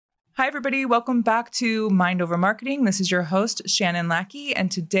Hi, everybody. Welcome back to Mind Over Marketing. This is your host, Shannon Lackey.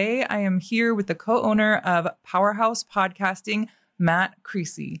 And today I am here with the co-owner of Powerhouse Podcasting, Matt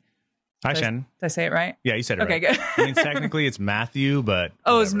Creasy. Hi, Shannon. Did I say it right? Yeah, you said it okay, right. Good. I mean, technically it's Matthew, but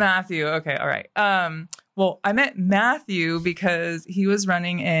Oh, it's Matthew. Okay, all right. Well, I met Matthew because he was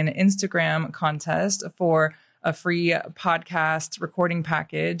running an Instagram contest for a free podcast recording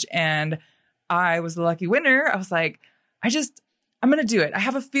package. And I was the lucky winner. I was like, I'm going to do it. I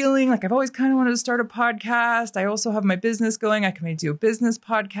have a feeling like I've always kind of wanted to start a podcast. I also have my business going. I can maybe do a business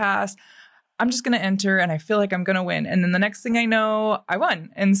podcast. I'm just going to enter and I feel like I'm going to win. And then the next thing I know, I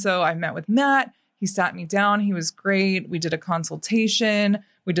won. And so I met with Matt. He sat me down. He was great. We did a consultation.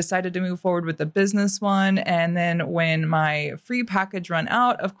 We decided to move forward with the business one. And then when my free package ran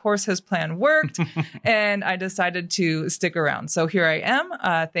out, of course, his plan worked and I decided to stick around. So here I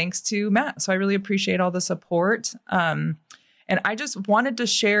am, thanks to Matt. So I really appreciate all the support. And I just wanted to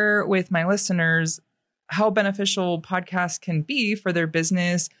share with my listeners how beneficial podcasts can be for their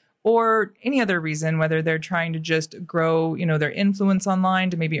business or any other reason, whether they're trying to just grow, their influence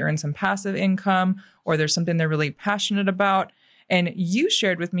online to maybe earn some passive income, or there's something they're really passionate about. And you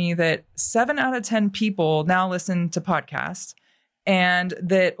shared with me that 7 out of 10 people now listen to podcasts, and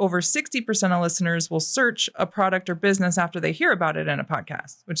that over 60% of listeners will search a product or business after they hear about it in a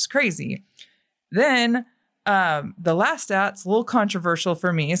podcast, which is crazy. Then the last stat's a little controversial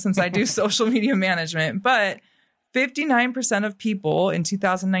for me since I do social media management, but 59% of people in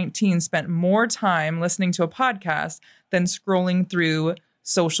 2019 spent more time listening to a podcast than scrolling through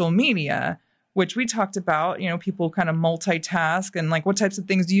social media, which we talked about. People kind of multitask, and like, what types of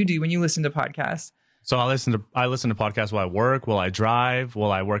things do you do when you listen to podcasts? So I listen to podcasts while I work, while I drive,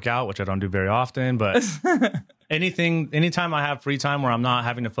 while I work out, which I don't do very often, but anytime I have free time where I'm not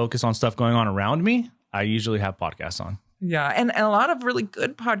having to focus on stuff going on around me, I usually have podcasts on. Yeah. And a lot of really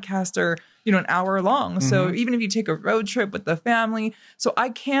good podcasts are, an hour long. Mm-hmm. So even if you take a road trip with the family, so I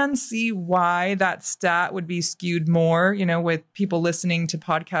can see why that stat would be skewed more, with people listening to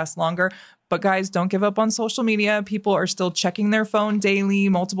podcasts longer. But guys, don't give up on social media. People are still checking their phone daily,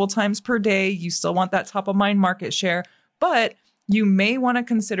 multiple times per day. You still want that top of mind market share, but you may want to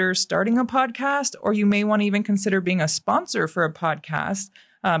consider starting a podcast, or you may want to even consider being a sponsor for a podcast,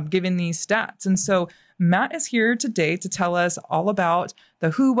 given these stats. And so Matt is here today to tell us all about the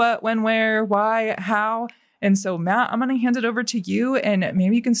who, what, when, where, why, how. And so Matt, I'm going to hand it over to you, and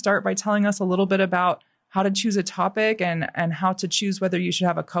maybe you can start by telling us a little bit about how to choose a topic and how to choose whether you should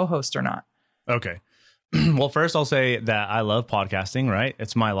have a co-host or not. Okay. Well, first I'll say that I love podcasting, right?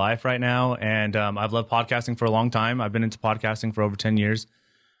 It's my life right now. And I've loved podcasting for a long time. I've been into podcasting for over 10 years.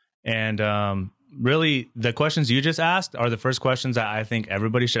 And really, the questions you just asked are the first questions that I think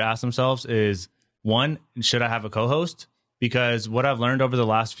everybody should ask themselves is, one, should I have a co-host? Because what I've learned over the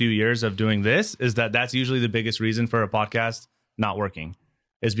last few years of doing this is that that's usually the biggest reason for a podcast not working,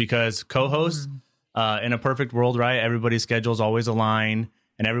 is because co-hosts, in a perfect world, right? Everybody's schedules always align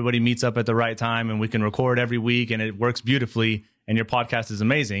and everybody meets up at the right time and we can record every week and it works beautifully and your podcast is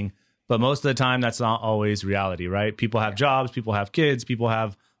amazing. But most of the time, that's not always reality, right? People have jobs, people have kids, people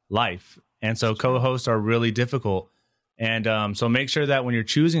have life. And so co-hosts are really difficult. And so make sure that when you're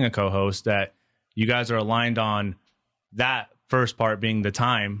choosing a co-host that you guys are aligned on that first part being the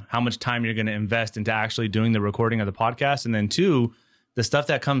time, how much time you're going to invest into actually doing the recording of the podcast. And then two, the stuff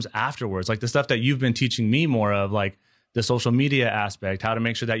that comes afterwards, like the stuff that you've been teaching me more of, like the social media aspect, how to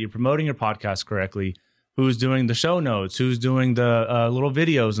make sure that you're promoting your podcast correctly, who's doing the show notes, who's doing the little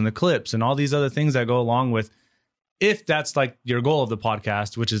videos and the clips and all these other things that go along with, if that's like your goal of the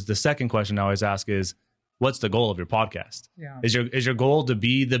podcast, which is the second question I always ask is, what's the goal of your podcast? Yeah. Is your goal to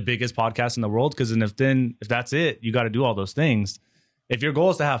be the biggest podcast in the world? Because if that's it, you got to do all those things. If your goal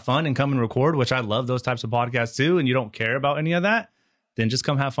is to have fun and come and record, which I love those types of podcasts too, and you don't care about any of that, then just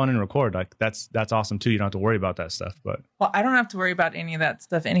come have fun and record. Like that's awesome too. You don't have to worry about that stuff. But well, I don't have to worry about any of that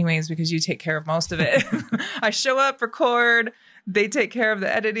stuff anyways, because you take care of most of it. I show up, record, they take care of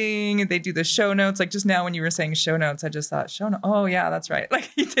the editing, they do the show notes. Like just now when you were saying show notes, I just thought show notes. Oh yeah, that's right. Like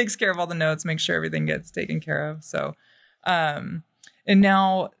he takes care of all the notes, make sure everything gets taken care of. So, and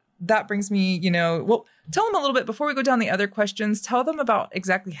now that brings me, well, tell them a little bit before we go down the other questions, tell them about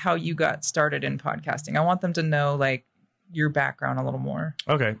exactly how you got started in podcasting. I want them to know like your background a little more.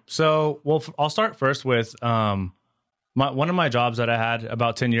 Okay. So, well, I'll start first with, one of my jobs that I had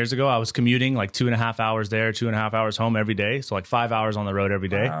about 10 years ago, I was commuting like 2.5 hours there, 2.5 hours home every day. So like 5 hours on the road every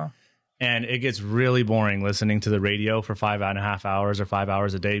day. Wow. And it gets really boring listening to the radio for 5.5 hours or 5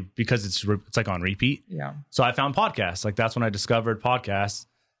 hours a day because it's like on repeat. Yeah. So I found podcasts. Like that's when I discovered podcasts,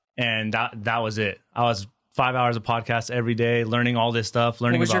 and that was it. I was 5 hours of podcasts every day, learning all this stuff.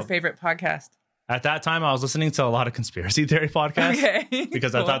 What was your favorite podcast? At that time, I was listening to a lot of conspiracy theory podcasts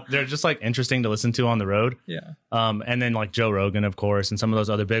because I thought they're just like interesting to listen to on the road. Yeah. And then like Joe Rogan, of course, and some of those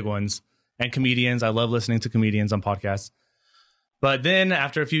other big ones, and comedians. I love listening to comedians on podcasts. But then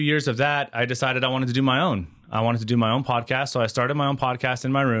after a few years of that, I decided I wanted to do my own. I wanted to do my own podcast. So I started my own podcast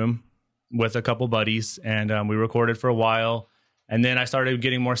in my room with a couple buddies, and we recorded for a while. And then I started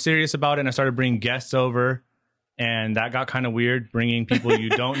getting more serious about it, and I started bringing guests over. And that got kind of weird, bringing people you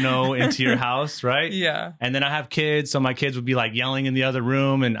don't know into your house, right? Yeah. And then I have kids, so my kids would be like yelling in the other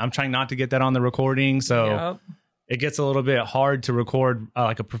room, and I'm trying not to get that on the recording. So it gets a little bit hard to record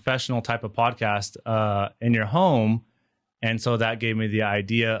like a professional type of podcast in your home. And so that gave me the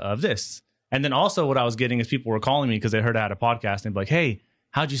idea of this. And then also what I was getting is people were calling me because they heard I had a podcast and be like, hey,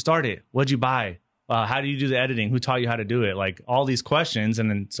 how'd you start it? What'd you buy? How do you do the editing? Who taught you how to do it? Like all these questions. And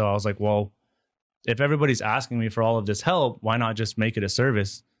then so I was like, well, if everybody's asking me for all of this help, why not just make it a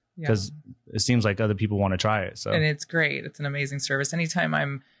service? Because it seems like other people want to try it. So, and it's great. It's an amazing service. Anytime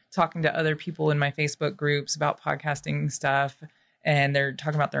I'm talking to other people in my Facebook groups about podcasting stuff, and they're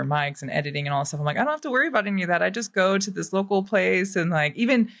talking about their mics and editing and all that stuff, I'm like, I don't have to worry about any of that. I just go to this local place, and like,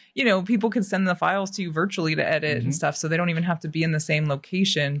 even, you know, people can send the files to you virtually to edit and stuff. So they don't even have to be in the same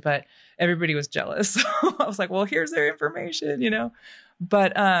location, but everybody was jealous. So I was like, well, here's their information, you know?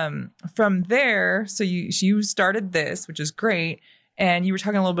 But from there, so you started this, which is great. And you were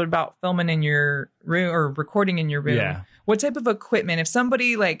talking a little bit about filming in your room or recording in your room. Yeah. What type of equipment? If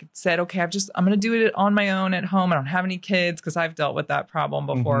somebody like said, okay, I'm going to do it on my own at home. I don't have any kids, because I've dealt with that problem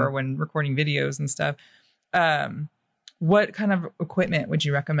before when recording videos and stuff. What kind of equipment would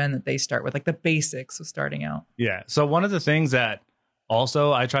you recommend that they start with? Like the basics of starting out? Yeah. So one of the things that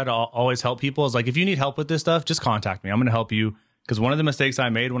also I try to always help people is like, if you need help with this stuff, just contact me. I'm going to help you. Because one of the mistakes I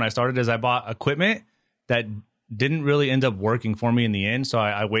made when I started is I bought equipment that didn't really end up working for me in the end. So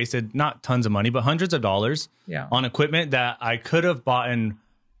I wasted not tons of money, but hundreds of dollars on equipment that I could have bought in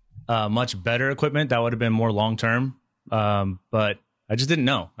much better equipment that would have been more long term. But I just didn't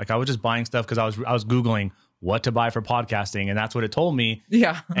know. Like I was just buying stuff because I was Googling what to buy for podcasting, and that's what it told me.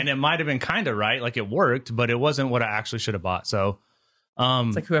 Yeah. And it might have been kind of right. Like it worked, but it wasn't what I actually should have bought. So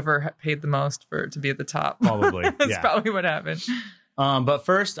it's like whoever paid the most to be at the top. Probably. That's probably what happened. But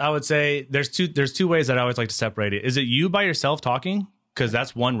first, I would say there's two ways that I always like to separate it. Is it you by yourself talking? Because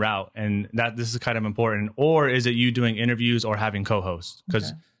that's one route, and this is kind of important. Or is it you doing interviews or having co-hosts?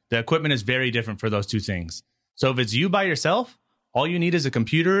 Because the equipment is very different for those two things. So if it's you by yourself, all you need is a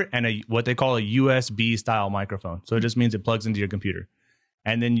computer and what they call a USB style microphone. So it just means it plugs into your computer,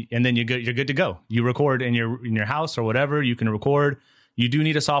 and then you're good to go. You record in your house or whatever. You can record. You do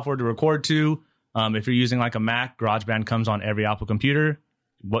need a software to record to. If you're using like a Mac, GarageBand comes on every Apple computer.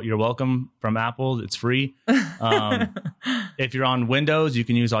 You're welcome from Apple. It's free. If you're on Windows, you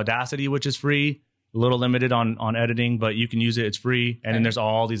can use Audacity, which is free. A little limited on editing, but you can use it. It's free. And then there's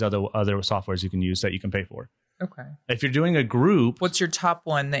all these other softwares you can use that you can pay for. Okay. If you're doing a group. What's your top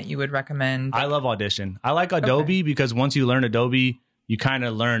one that you would recommend? I love Audition. I like Adobe because once you learn Adobe, you kind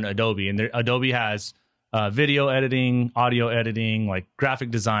of learn Adobe. And Adobe has video editing, audio editing, like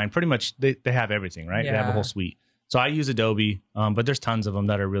graphic design. Pretty much they have everything, right? Yeah. They have a whole suite. So I use Adobe, but there's tons of them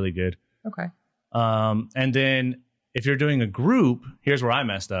that are really good. Okay. And then if you're doing a group, here's where I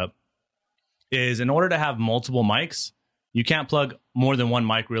messed up, is in order to have multiple mics, you can't plug more than one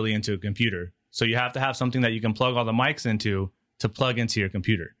mic really into a computer. So you have to have something that you can plug all the mics into to plug into your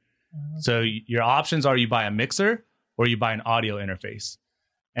computer. So your options are you buy a mixer or you buy an audio interface.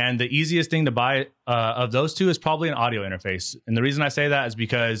 And the easiest thing to buy of those two is probably an audio interface. And the reason I say that is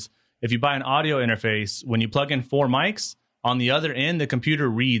because if you buy an audio interface, when you plug in 4 mics, on the other end, the computer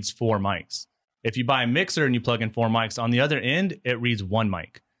reads 4 mics. If you buy a mixer and you plug in 4 mics, on the other end, it reads 1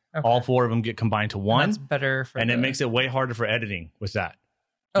 mic. Okay. All 4 of them get combined to one. And that's better it makes it way harder for editing with that.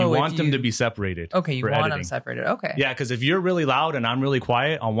 You want them to be separated. Okay, you want them separated. Okay. Yeah, because if you're really loud and I'm really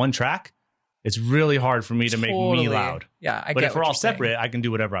quiet on one track, it's really hard for me to make me loud. Yeah, But if we're all separate, I can do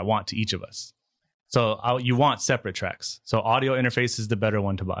whatever I want to each of us. So you want separate tracks. So audio interface is the better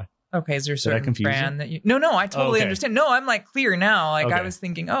one to buy. Okay, is there a certain brand that you... No, I totally understand. No, I'm like clear now. Like I was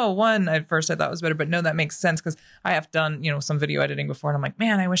thinking, one at first I thought was better, but no, that makes sense because I have done, some video editing before and I'm like,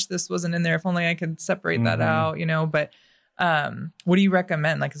 man, I wish this wasn't in there. If only I could separate that out, but what do you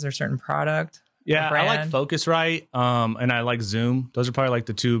recommend? Like, is there a certain product? Yeah, I like Focusrite and I like Zoom. Those are probably like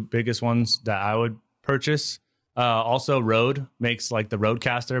the 2 biggest ones that I would purchase. Also, Rode makes like the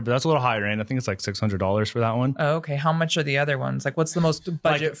Rodecaster, but that's a little higher end. I think it's like $600 for that one. Oh, okay. How much are the other ones? Like, what's the most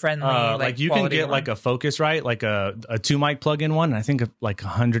budget friendly? Like you can get like a Focusrite, like a 2 mic plug-in one. I think like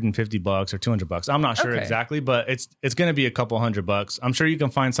 $150 or $200. I'm not sure exactly, but it's going to be a couple $100. I'm sure you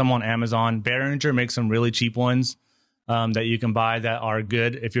can find some on Amazon. Behringer makes some really cheap ones that you can buy that are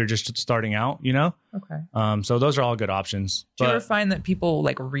good if you're just starting out, you know? Okay. So those are all good options. Do you ever find that people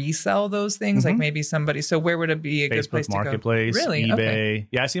like resell those things? Like maybe somebody, so where would it be a good place to go? Facebook Marketplace, really? eBay. Okay.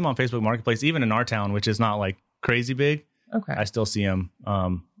 Yeah, I see them on Facebook Marketplace, even in our town, which is not like crazy big. Okay. I still see them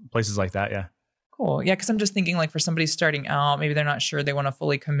places like that. Yeah. Cool. Yeah, because I'm just thinking like for somebody starting out, maybe they're not sure they want to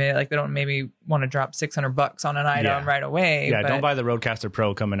fully commit. Like they don't maybe want to drop $600 on an item right away. Yeah, don't buy the Rodecaster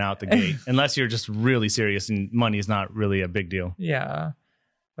Pro coming out the gate unless you're just really serious and money is not really a big deal. Yeah.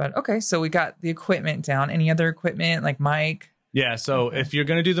 But okay, so we got the equipment down. Any other equipment like mic? Yeah, so if you're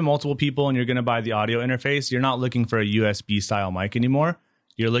going to do the multiple people and you're going to buy the audio interface, you're not looking for a USB style mic anymore.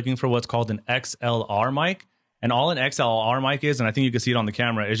 You're looking for what's called an XLR mic. And all an XLR mic is, and I think you can see it on the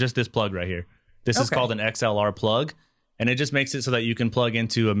camera, is just this plug right here. This is called an XLR plug, and it just makes it so that you can plug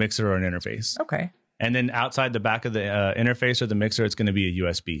into a mixer or an interface. Okay. And then outside the back of the interface or the mixer, it's going to be a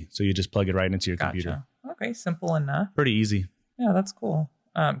USB. So you just plug it right into your computer. Okay, simple enough. Pretty easy. Yeah, that's cool.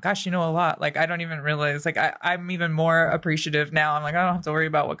 Gosh, you know a lot. Like I don't even realize. Like I'm even more appreciative now. I'm like I don't have to worry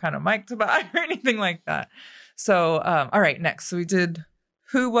about what kind of mic to buy or anything like that. So all right, next. So we did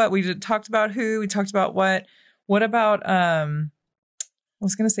who, what. We talked about who. We talked about what. What about I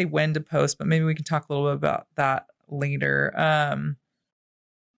was going to say when to post, but maybe we can talk a little bit about that later.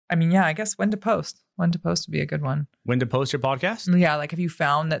 I mean, yeah, I guess when to post. When to post would be a good one. When to post your podcast? Yeah, like have you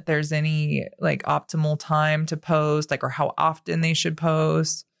found that there's any like optimal time to post, like or how often they should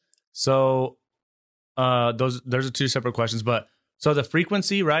post? So those are two separate questions, but so the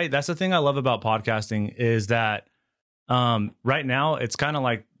frequency, right? That's the thing I love about podcasting is that right now it's kind of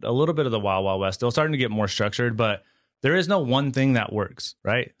like a little bit of the Wild Wild West. Still starting to get more structured, but there is no one thing that works,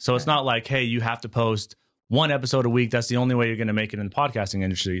 right? So it's not like, hey, you have to post one episode a week. That's the only way you're going to make it in the podcasting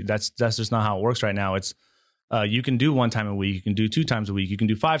industry. That's just not how it works right now. It's you can do 1 time a week. You can do 2 times a week. You can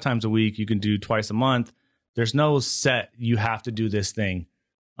do 5 times a week. You can do twice a month. There's no set, you have to do this thing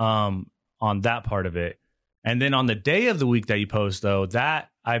on that part of it. And then on the day of the week that you post, though, that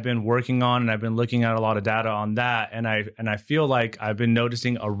I've been working on and I've been looking at a lot of data on that. And I feel like I've been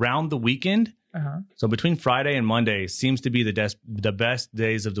noticing around the weekend. So between Friday and Monday seems to be the best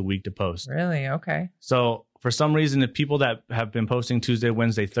days of the week to post. Really? Okay. So for some reason, the people that have been posting Tuesday,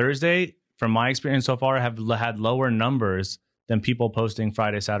 Wednesday, Thursday, from my experience so far, have had lower numbers than people posting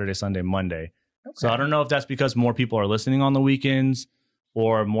Friday, Saturday, Sunday, Monday. Okay. So I don't know if that's because more people are listening on the weekends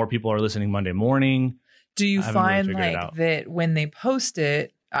or more people are listening Monday morning. Do you find really like that when they post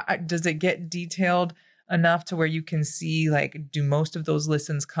it, does it get detailed enough to where you can see like, do most of those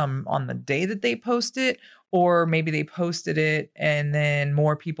listens come on the day that they post it? Or maybe they posted it and then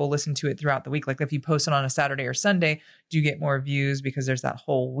more people listen to it throughout the week. Like if you post it on a Saturday or Sunday, do you get more views because there's that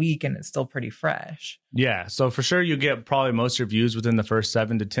whole week and it's still pretty fresh? Yeah. So for sure, you get probably most of your views within the first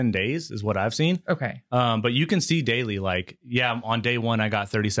 7 to 10 days is what I've seen. Okay. But you can see daily, like, yeah, on day 1, I got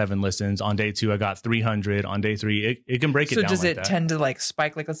 37 listens. On day 2, I got 300. On day 3, it can break it down. So does like it tend to like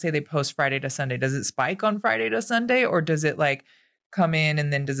spike? Like, let's say they post Friday to Sunday. Does it spike on Friday to Sunday or does it like come in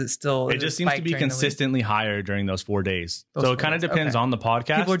and then does it still? It just seems to be consistently higher during those 4 days. So it kind of depends on the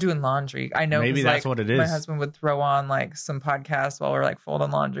podcast. People are doing laundry. I know maybe that's what it is. My husband would throw on like some podcasts while we're like folding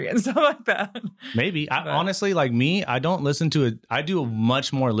laundry and stuff like that. Maybe. Honestly, like me, I don't listen to it. I do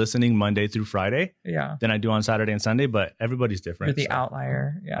much more listening Monday through Friday than I do on Saturday and Sunday, but everybody's different. You're the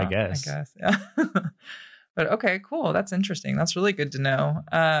outlier. Yeah. I guess. Yeah. But okay, cool. That's interesting. That's really good to know.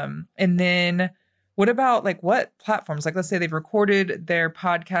 And then what about like what platforms? Like, let's say they've recorded their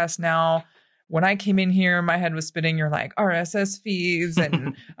podcast now. When I came in here, my head was spinning. You're like RSS feeds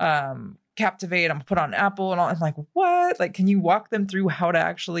and Captivate. I'm put on Apple and all. I'm like, what? Like, can you walk them through how to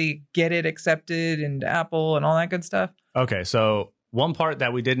actually get it accepted into Apple and all that good stuff? Okay, so one part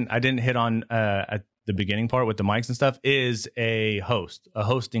that I didn't hit on at the beginning part with the mics and stuff is a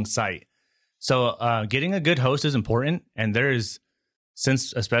hosting site. So getting a good host is important, and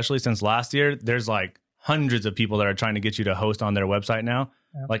especially since last year, there's like hundreds of people that are trying to get you to host on their website now.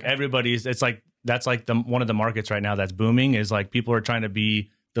 Okay. Like that's like one of the markets right now that's booming is like people are trying to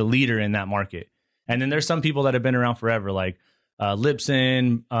be the leader in that market. And then there's some people that have been around forever, like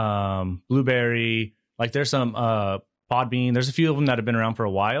Libsyn, Blueberry, like there's some Podbean. There's a few of them that have been around for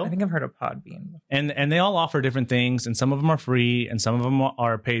a while. I think I've heard of Podbean. And they all offer different things, and some of them are free and some of them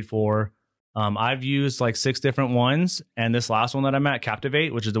are paid for. I've used like 6 different ones, and this last one that I'm at,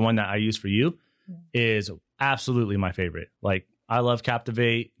 Captivate, which is the one that I use for you, is absolutely my favorite. Like, I love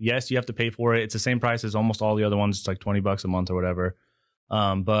Captivate. Yes, you have to pay for it. It's the same price as almost all the other ones. It's like $20 a month or whatever.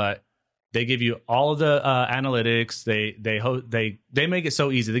 But they give you all of the analytics. They make it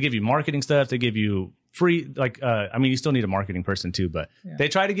so easy. They give you marketing stuff. They give you free, like, I mean, you still need a marketing person too, but they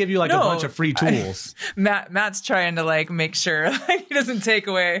try to give you like a bunch of free tools. Matt's trying to like make sure like he doesn't take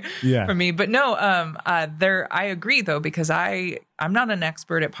away from me. But no, I agree though, because I'm not an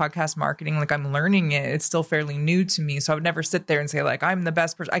expert at podcast marketing. Like, I'm learning it. It's still fairly new to me. So I would never sit there and say like, I'm the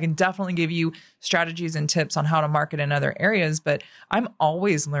best person. I can definitely give you strategies and tips on how to market in other areas, but I'm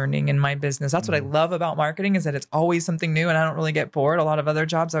always learning in my business. That's what I love about marketing, is that it's always something new and I don't really get bored. A lot of other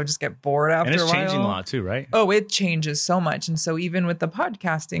jobs, I would just get bored after a while. And it's changing a lot too, right? Oh, it changes so much. And so even with the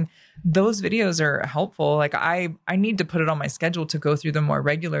podcasting, those videos are helpful. Like, I need to put it on my schedule to go through them more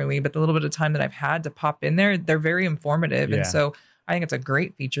regularly, but the little bit of time that I've had to pop in there, they're very informative. Yeah. And so I think it's a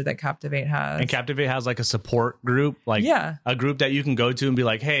great feature that Captivate has. And Captivate has like a support group, like a group that you can go to and be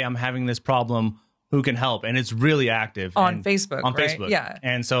like, hey, I'm having this problem. Who can help? And it's really active on Facebook. On right? Facebook. Yeah.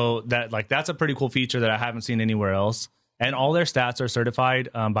 And so that's a pretty cool feature that I haven't seen anywhere else. And all their stats are certified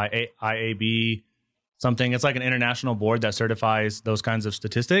by IAB something. It's like an international board that certifies those kinds of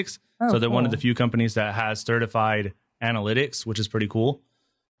statistics. So they're one of the few companies that has certified analytics, which is pretty cool.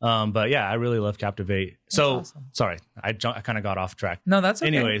 But yeah, I really love Captivate. That's awesome. Sorry, I kind of got off track. No, that's okay.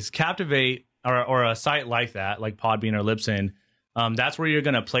 Anyways, Captivate or a site like that, like Podbean or Libsyn, that's where you're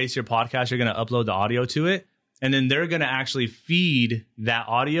going to place your podcast. You're going to upload the audio to it, and then they're going to actually feed that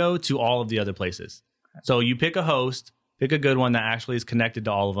audio to all of the other places. Okay. So you pick a host, pick a good one that actually is connected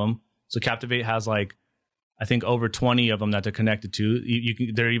to all of them. So Captivate has like, I think over 20 of them that they're connected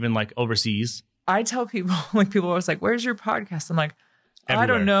to. They're even like overseas. I tell people, like, people are always like, where's your podcast? I'm like, everywhere. I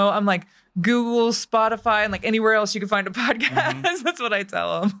don't know. I'm like, Google, Spotify, and like anywhere else you can find a podcast. Mm-hmm. That's what I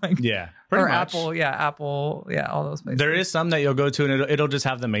tell them. Like, yeah, pretty much. Apple, all those places. There is some that you'll go to, and it'll just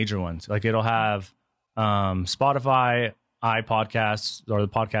have the major ones. Like, it'll have Spotify, iPodcasts, or the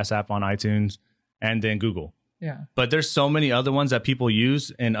podcast app on iTunes, and then Google. Yeah. But there's so many other ones that people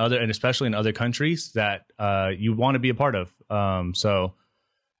use and especially in other countries that you want to be a part of. So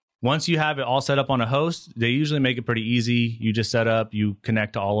once you have it all set up on a host, they usually make it pretty easy. You just set up, you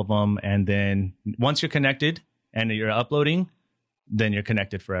connect to all of them. And then once you're connected and you're uploading, then you're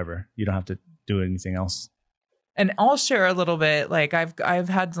connected forever. You don't have to do anything else. And I'll share a little bit. Like, I've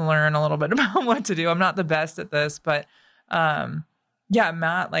had to learn a little bit about what to do. I'm not the best at this, but yeah,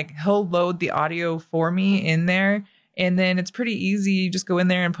 Matt, like, he'll load the audio for me in there. And then it's pretty easy. You just go in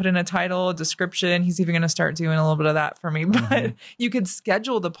there and put in a title, a description. He's even going to start doing a little bit of that for me. But you could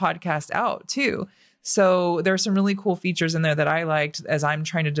schedule the podcast out too. So there are some really cool features in there that I liked as I'm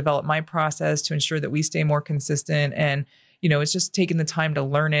trying to develop my process to ensure that we stay more consistent. And, you know, it's just taking the time to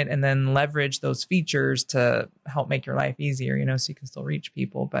learn it and then leverage those features to help make your life easier, you know, so you can still reach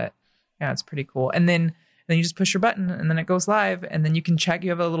people. But yeah, it's pretty cool. And then you just push your button and then it goes live, and then you can check. You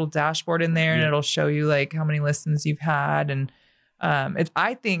have a little dashboard in there and it'll show you like how many listens you've had. And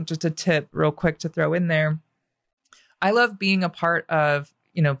I think, just a tip real quick to throw in there, I love being a part of,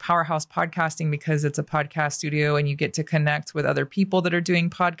 you know, Powerhouse Podcasting, because it's a podcast studio and you get to connect with other people that are doing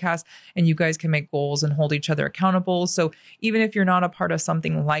podcasts, and you guys can make goals and hold each other accountable. So even if you're not a part of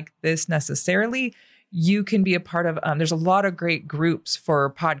something like this necessarily, you can be a part of, there's a lot of great groups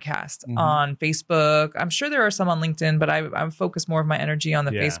for podcasts on Facebook. I'm sure there are some on LinkedIn, but I'm focused more of my energy on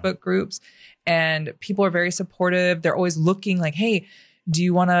the Facebook groups, and people are very supportive. They're always looking like, hey, do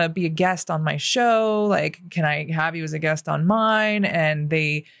you want to be a guest on my show? Like, can I have you as a guest on mine? And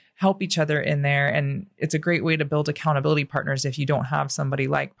they help each other in there. And it's a great way to build accountability partners if you don't have somebody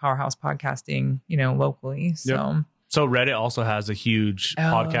like Powerhouse Podcasting, you know, locally. So. So Reddit also has a huge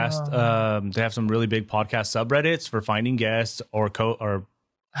podcast. They have some really big podcast subreddits for finding guests, or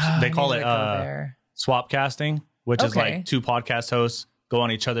they call it swap casting, which is like two podcast hosts go on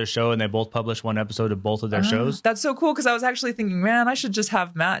each other's show and they both publish one episode of both of their shows. That's so cool, because I was actually thinking, man, I should just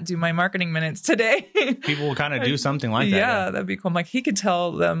have Matt do my marketing minutes today. People will kind of do something like that. Yeah, that'd be cool. I'm like, he could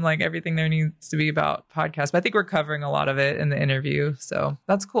tell them like everything there needs to be about podcasts. But I think we're covering a lot of it in the interview. So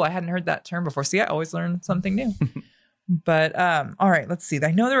that's cool. I hadn't heard that term before. See, I always learn something new. But all right, let's see.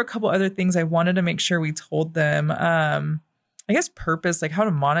 I know there were a couple other things I wanted to make sure we told them. I guess purpose, like how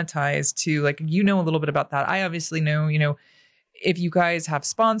to monetize too. Like, you know a little bit about that. I obviously know, you know, if you guys have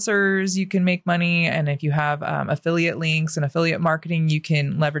sponsors, you can make money. And if you have affiliate links and affiliate marketing, you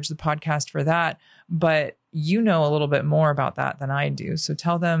can leverage the podcast for that. But you know a little bit more about that than I do. So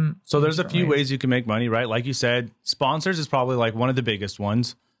tell them. So there's a few ways you can make money, right? Like you said, sponsors is probably like one of the biggest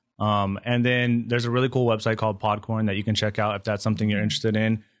ones. And then there's a really cool website called Podcorn that you can check out if that's something you're interested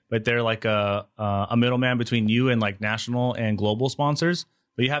in. but they're like a middleman between you and like national and global sponsors.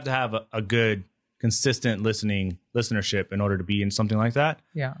 But you have to have a good, consistent listenership in order to be in something like that.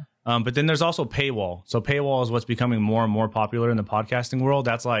 Yeah. But then there's also paywall. So paywall is what's becoming more and more popular in the podcasting world.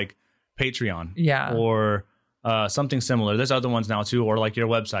 That's like Patreon. Yeah. Or something similar. There's other ones now too, or like your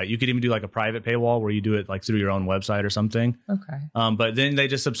website. You could even do like a private paywall where you do it like through your own website or something. Okay. But then they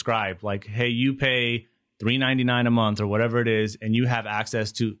just subscribe. Like, hey, you pay $3.99 a month or whatever it is, and you have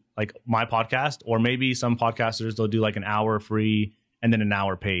access to like my podcast, or maybe some podcasters they'll do like an hour free and then an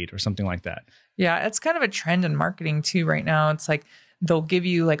hour paid or something like that. Yeah, it's kind of a trend in marketing too right now. It's like they'll give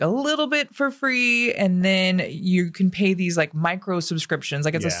you like a little bit for free, and then you can pay these like micro subscriptions.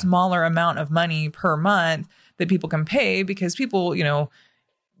 Like it's a smaller amount of money per month that people can pay, because people,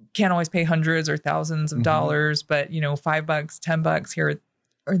 can't always pay hundreds or thousands of dollars, but $5, $10 here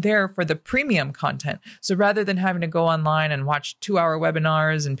or there for the premium content. So rather than having to go online and watch 2-hour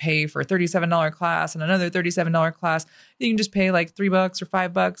webinars and pay for a $37 class and another $37 class, you can just pay like $3 or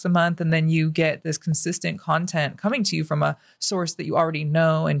 $5 a month. And then you get this consistent content coming to you from a source that you already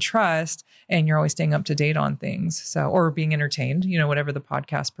know and trust. And you're always staying up to date on things. So, or being entertained, whatever the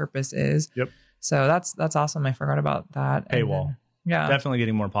podcast purpose is. Yep. So that's awesome. I forgot about that. Paywall. Yeah. Definitely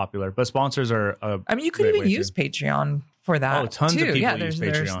getting more popular. But sponsors are you could even use Patreon for that. Oh, tons too. of people use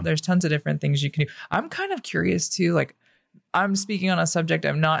Patreon. There's tons of different things you can do. I'm kind of curious too. Like, I'm speaking on a subject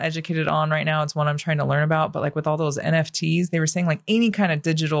I'm not educated on right now. It's one I'm trying to learn about. But like with all those NFTs, they were saying like any kind of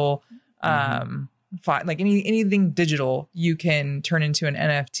digital, like anything digital, you can turn into an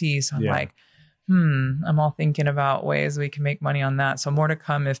NFT. So I'm like, I'm all thinking about ways we can make money on that. So more to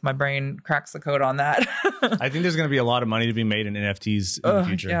come if my brain cracks the code on that. I think there's going to be a lot of money to be made in NFTs in the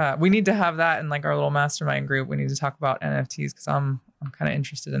future. Yeah, we need to have that in like our little mastermind group. We need to talk about NFTs because I'm kind of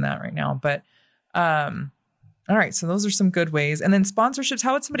interested in that right now. But all right, so those are some good ways. And then sponsorships.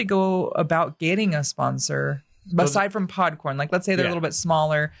 How would somebody go about getting a sponsor aside from Podcorn? Like, let's say they're a little bit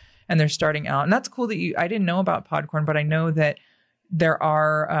smaller and they're starting out. And that's cool that I didn't know about Podcorn, but I know that there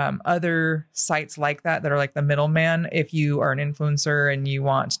are other sites like that are like the middleman. If you are an influencer and you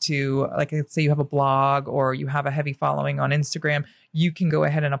want to, like, let's say you have a blog or you have a heavy following on Instagram, you can go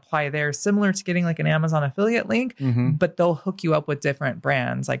ahead and apply there, similar to getting like an Amazon affiliate link, but they'll hook you up with different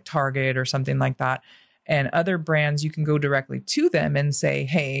brands like Target or something like that. And other brands, you can go directly to them and say,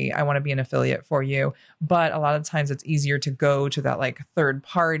 hey, I want to be an affiliate for you. But a lot of times it's easier to go to that like third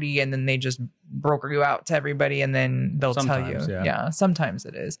party, and then they just broker you out to everybody, and then they'll tell you. Yeah, sometimes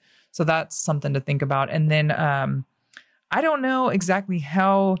it is. So that's something to think about. And then I don't know exactly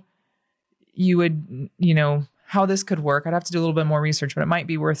how you would, how this could work. I'd have to do a little bit more research, but it might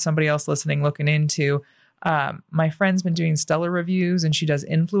be worth somebody else listening looking into. My friend's been doing Stellar reviews, and she does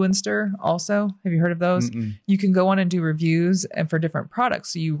Influencer also. Have you heard of those? You can go on and do reviews and for different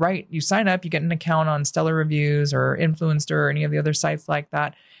products. So you sign up, you get an account on Stellar Reviews or Influencer or any of the other sites like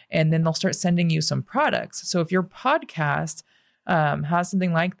that. And then they'll start sending you some products. So if your podcast has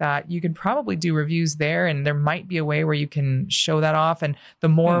something like that, you could probably do reviews there, and there might be a way where you can show that off. And the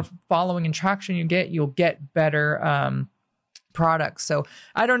more following and traction you get, you'll get better products. So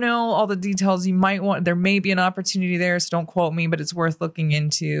I don't know all the details. You might want, there may be an opportunity there, so don't quote me, but it's worth looking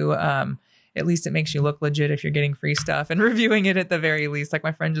into. At least it makes you look legit if you're getting free stuff and reviewing it at the very least. Like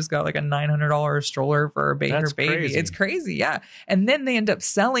my friend just got like a $900 stroller for her baby. Crazy. It's crazy. Yeah. And then they end up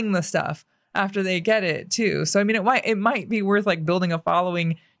selling the stuff after they get it too. So, I mean, it might be worth like building a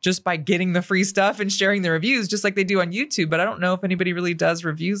following just by getting the free stuff and sharing the reviews, just like they do on YouTube. But I don't know if anybody really does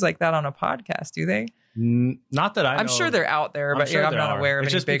reviews like that on a podcast. Do they? Not that I know. I'm sure they're out there, but I'm not aware of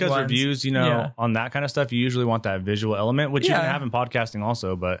any just big because ones. Reviews, on that kind of stuff, you usually want that visual element, which you can have in podcasting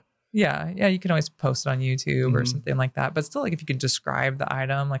also, but yeah, you can always post it on YouTube or something like that. But still, like if you could describe the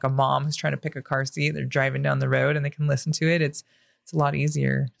item, like a mom who's trying to pick a car seat, they're driving down the road and they can listen to it. It's a lot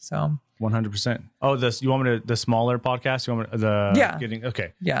easier. So 100%. Oh, you want me to the smaller podcast? You want me to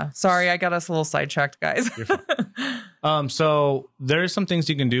okay. Yeah. Sorry, I got us a little sidetracked, guys. So there's some things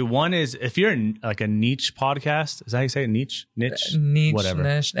you can do. One is if you're like a niche podcast, is that how you say it? Niche, whatever.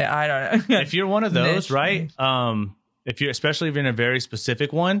 Niche. I don't know. If you're one of those, right? Especially if you're in a very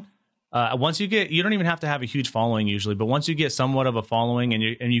specific one, once you don't even have to have a huge following usually, but once you get somewhat of a following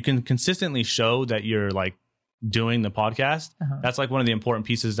and you can consistently show that you're like doing the podcast, that's like one of the important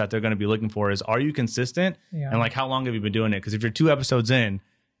pieces that they're going to be looking for is, are you consistent? And like, how long have you been doing it? Because if you're 2 episodes in, it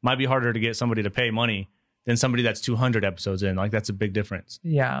might be harder to get somebody to pay money than somebody that's 200 episodes in. Like that's a big difference.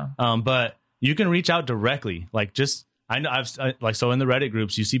 Yeah. But you can reach out directly. Like I know so in the Reddit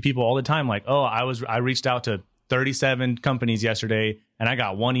groups, you see people all the time like, oh, I reached out to 37 companies yesterday and I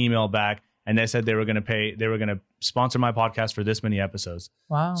got 1 email back and they said they were going to sponsor my podcast for this many episodes.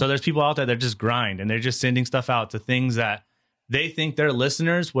 Wow. So there's people out there that just grind and they're just sending stuff out to things that they think their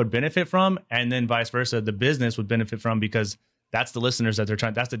listeners would benefit from, and then vice versa, the business would benefit from, because that's the listeners that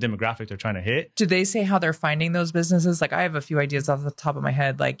that's the demographic they're trying to hit. Do they say how they're finding those businesses? Like, I have a few ideas off the top of my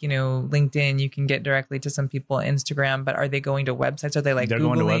head, like, LinkedIn, you can get directly to some people, Instagram, but are they going to websites? Are they like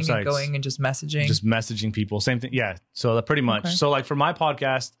Googling and going and just messaging? Just messaging people. Same thing. Yeah. So pretty much. Okay. So like for my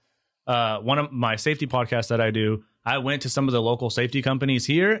podcast, one of my safety podcasts that I do, I went to some of the local safety companies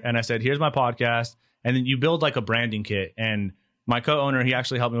here and I said, here's my podcast. And then you build like a branding kit. And my co-owner, he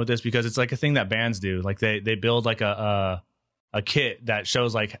actually helped me with this because it's like a thing that bands do. Like they build like a kit that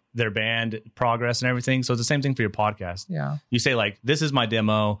shows like their band progress and everything. So it's the same thing for your podcast. Yeah. You say like, this is my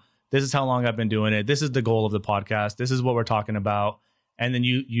demo. This is how long I've been doing it. This is the goal of the podcast. This is what we're talking about. And then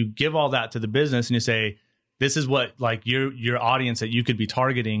you give all that to the business and you say, this is what like your audience that you could be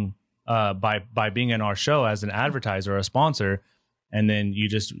targeting by being in our show as an advertiser or a sponsor. And then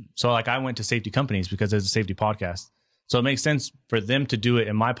so like I went to safety companies because it's a safety podcast. So it makes sense for them to do it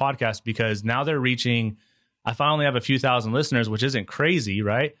in my podcast because now they're reaching, I finally have a few thousand listeners, which isn't crazy,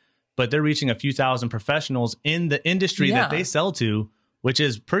 right? But they're reaching a few thousand professionals in the industry that they sell to, which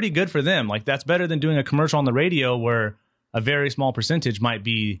is pretty good for them. Like that's better than doing a commercial on the radio where a very small percentage might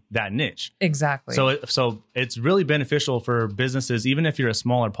be that niche. Exactly. So it's really beneficial for businesses, even if you're a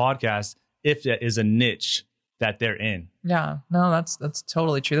smaller podcast, if that is a niche that they're in. Yeah, no, that's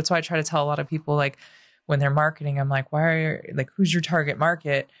totally true. That's why I try to tell a lot of people, like when they're marketing, I'm like, who's your target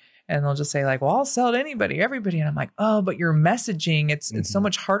market? And they'll just say like, well, I'll sell to anybody, everybody. And I'm like, oh, but your messaging, it's so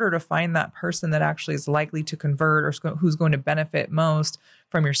much harder to find that person that actually is likely to convert or who's going to benefit most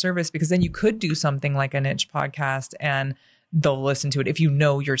from your service, because then you could do something like a niche podcast and they'll listen to it if you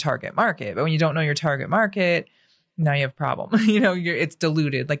know your target market. But when you don't know your target market, now you have a problem. It's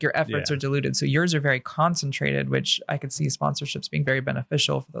diluted, like your efforts are diluted. So yours are very concentrated, which I could see sponsorships being very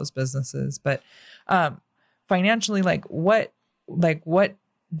beneficial for those businesses. But financially, what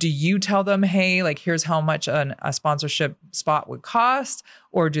do you tell them, hey, like, here's how much a sponsorship spot would cost?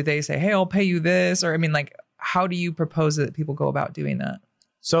 Or do they say, hey, I'll pay you this? Or, I mean, like, how do you propose that people go about doing that?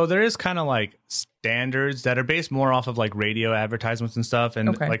 So there is kind of like standards that are based more off of like radio advertisements and stuff.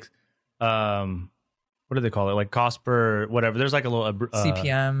 And like, what do they call it? Like cost per whatever. There's like a little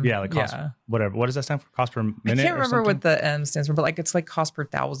CPM. Yeah, like cost whatever. What does that stand for? Cost per minute? I can't remember what the M stands for, but like it's like cost per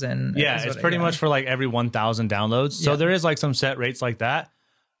 1,000. Yeah, it's pretty much for like every 1,000 downloads. So there is like some set rates like that.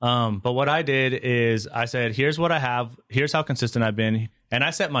 But what I did is I said, here's what I have. Here's how consistent I've been. And I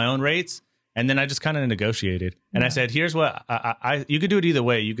set my own rates. And then I just kind of negotiated. And I said, here's what you could do it either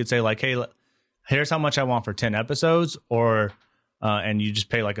way. You could say like, hey, here's how much I want for 10 episodes, or and you just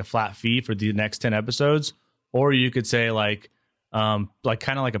pay like a flat fee for the next 10 episodes. Or you could say like kind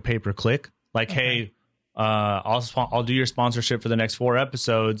of like a pay per click, like, hey, I'll do your sponsorship for the next 4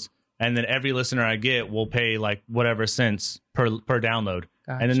 episodes. And then every listener I get will pay like whatever cents per download.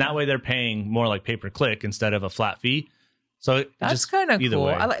 Gotcha. And then that way they're paying more like pay per click instead of a flat fee. So that's kind of cool.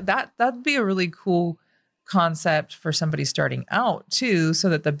 I like that. That'd be a really cool concept for somebody starting out too, so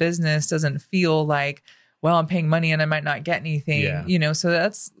that the business doesn't feel like, well, I'm paying money and I might not get anything, so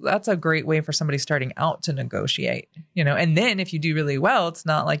that's a great way for somebody starting out to negotiate, and then if you do really well, it's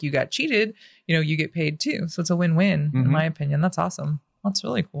not like you got cheated, you get paid too. So it's a win-win in my opinion. That's awesome. That's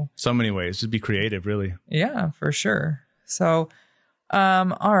really cool. So many ways. Just be creative, really. Yeah, for sure. So,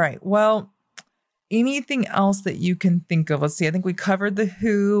 all right. Well, anything else that you can think of? Let's see. I think we covered the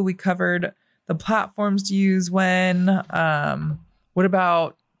who. We covered the platforms to use when. What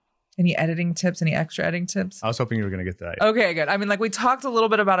about any editing tips? Any extra editing tips? I was hoping you were going to get that. Okay, good. I mean, like we talked a little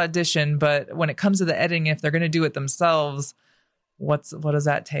bit about Audition, but when it comes to the editing, if they're going to do it themselves, what does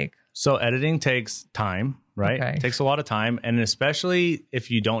that take? So editing takes time, right? Okay. It takes a lot of time. And especially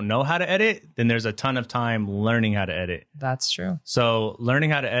if you don't know how to edit, then there's a ton of time learning how to edit. That's true. So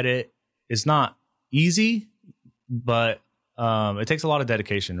learning how to edit is not easy, but it takes a lot of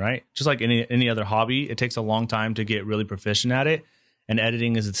dedication, right? Just like any other hobby, it takes a long time to get really proficient at it, and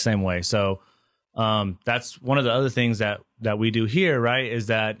editing is the same way. So that's one of the other things that we do here, right? Is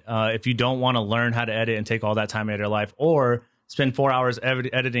that if you don't want to learn how to edit and take all that time out of your life, or spend 4 hours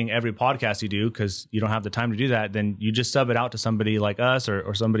editing every podcast you do because you don't have the time to do that, then you just sub it out to somebody like us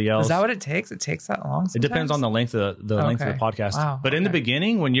or somebody else. Is that what it takes? It takes that long sometimes? It depends on the length of the podcast. Wow. But in the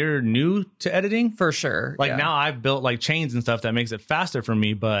beginning, when you're new to editing, for sure. Like now I've built like chains and stuff that makes it faster for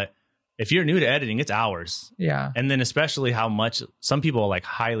me. But if you're new to editing, it's hours. Yeah. And then especially how much some people like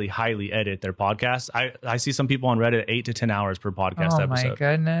highly edit their podcasts. I see some people on Reddit 8 to 10 hours per podcast episode. Oh my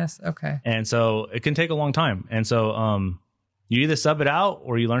goodness. Okay. And so it can take a long time. And so, you either sub it out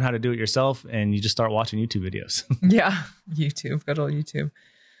or you learn how to do it yourself and you just start watching YouTube videos. Yeah. YouTube, good old YouTube.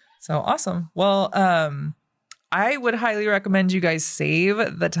 So awesome. Well, I would highly recommend you guys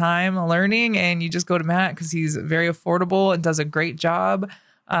save the time learning and you just go to Matt because he's very affordable and does a great job.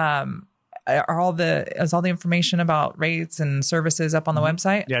 Is all the information about rates and services up on the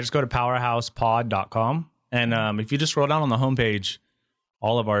website? Yeah, just go to powerhousepod.com. And if you just scroll down on the homepage,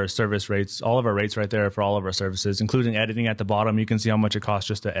 all of our service rates, all of our rates right there for all of our services, including editing at the bottom. You can see how much it costs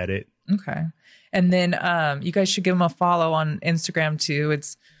just to edit. Okay. And then you guys should give them a follow on Instagram too.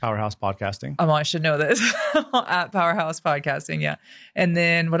 It's Powerhouse Podcasting. Oh, I should know this. At Powerhouse Podcasting. Yeah. And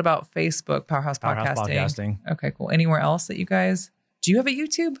then what about Facebook, Powerhouse Podcasting? Okay, cool. Anywhere else that you guys, do you have a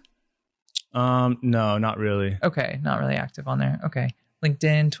YouTube? No, not really. Okay. Not really active on there. Okay.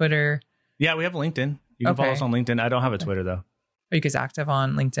 LinkedIn, Twitter. Yeah, we have LinkedIn. You can follow us on LinkedIn. I don't have a Twitter though. Are you guys active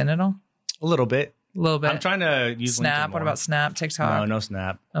on LinkedIn at all? A little bit. I'm trying to use Snap. LinkedIn more. What about Snap, TikTok? No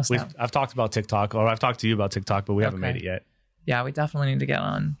Snap. No Snap. I've talked about TikTok, or I've talked to you about TikTok, but we haven't made it yet. Yeah, we definitely need to get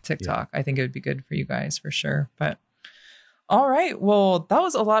on TikTok. Yeah. I think it would be good for you guys for sure. But all right. Well, that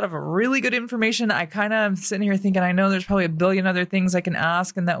was a lot of really good information. I kind of am sitting here thinking, I know there's probably a billion other things I can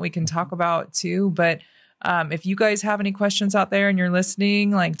ask and that we can talk about too. But if you guys have any questions out there and you're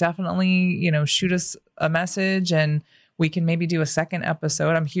listening, like definitely, shoot us a message and we can maybe do a second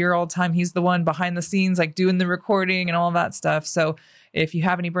episode. I'm here all the time. He's the one behind the scenes, like doing the recording and all that stuff. So if you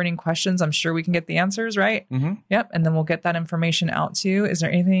have any burning questions, I'm sure we can get the answers, right? Mm-hmm. Yep. And then we'll get that information out to you. Is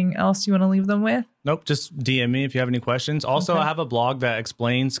there anything else you want to leave them with? Nope. Just DM me if you have any questions. Also, I have a blog that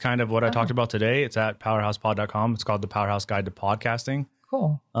explains kind of what I talked about today. It's at powerhousepod.com. It's called The Powerhouse Guide to Podcasting.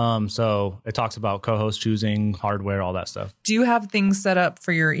 Cool. So it talks about co-host choosing, hardware, all that stuff. Do you have things set up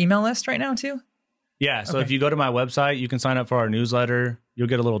for your email list right now too? Yeah. So if you go to my website, you can sign up for our newsletter. You'll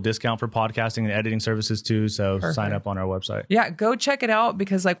get a little discount for podcasting and editing services too. So sign up on our website. Yeah, go check it out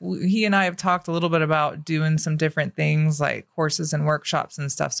because like he and I have talked a little bit about doing some different things like courses and workshops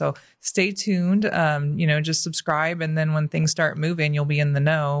and stuff. So stay tuned, just subscribe. And then when things start moving, you'll be in the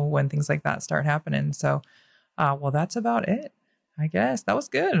know when things like that start happening. So, well, that's about it. I guess that was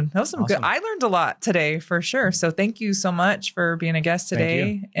good. That was some good. I learned a lot today for sure. So thank you so much for being a guest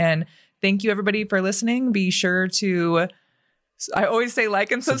today. And thank you everybody for listening. Be sure to, I always say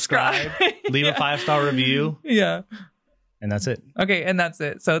like and subscribe. Leave a 5-star review. Yeah. And that's it. Okay. And that's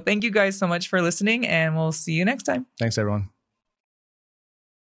it. So thank you guys so much for listening and we'll see you next time. Thanks everyone.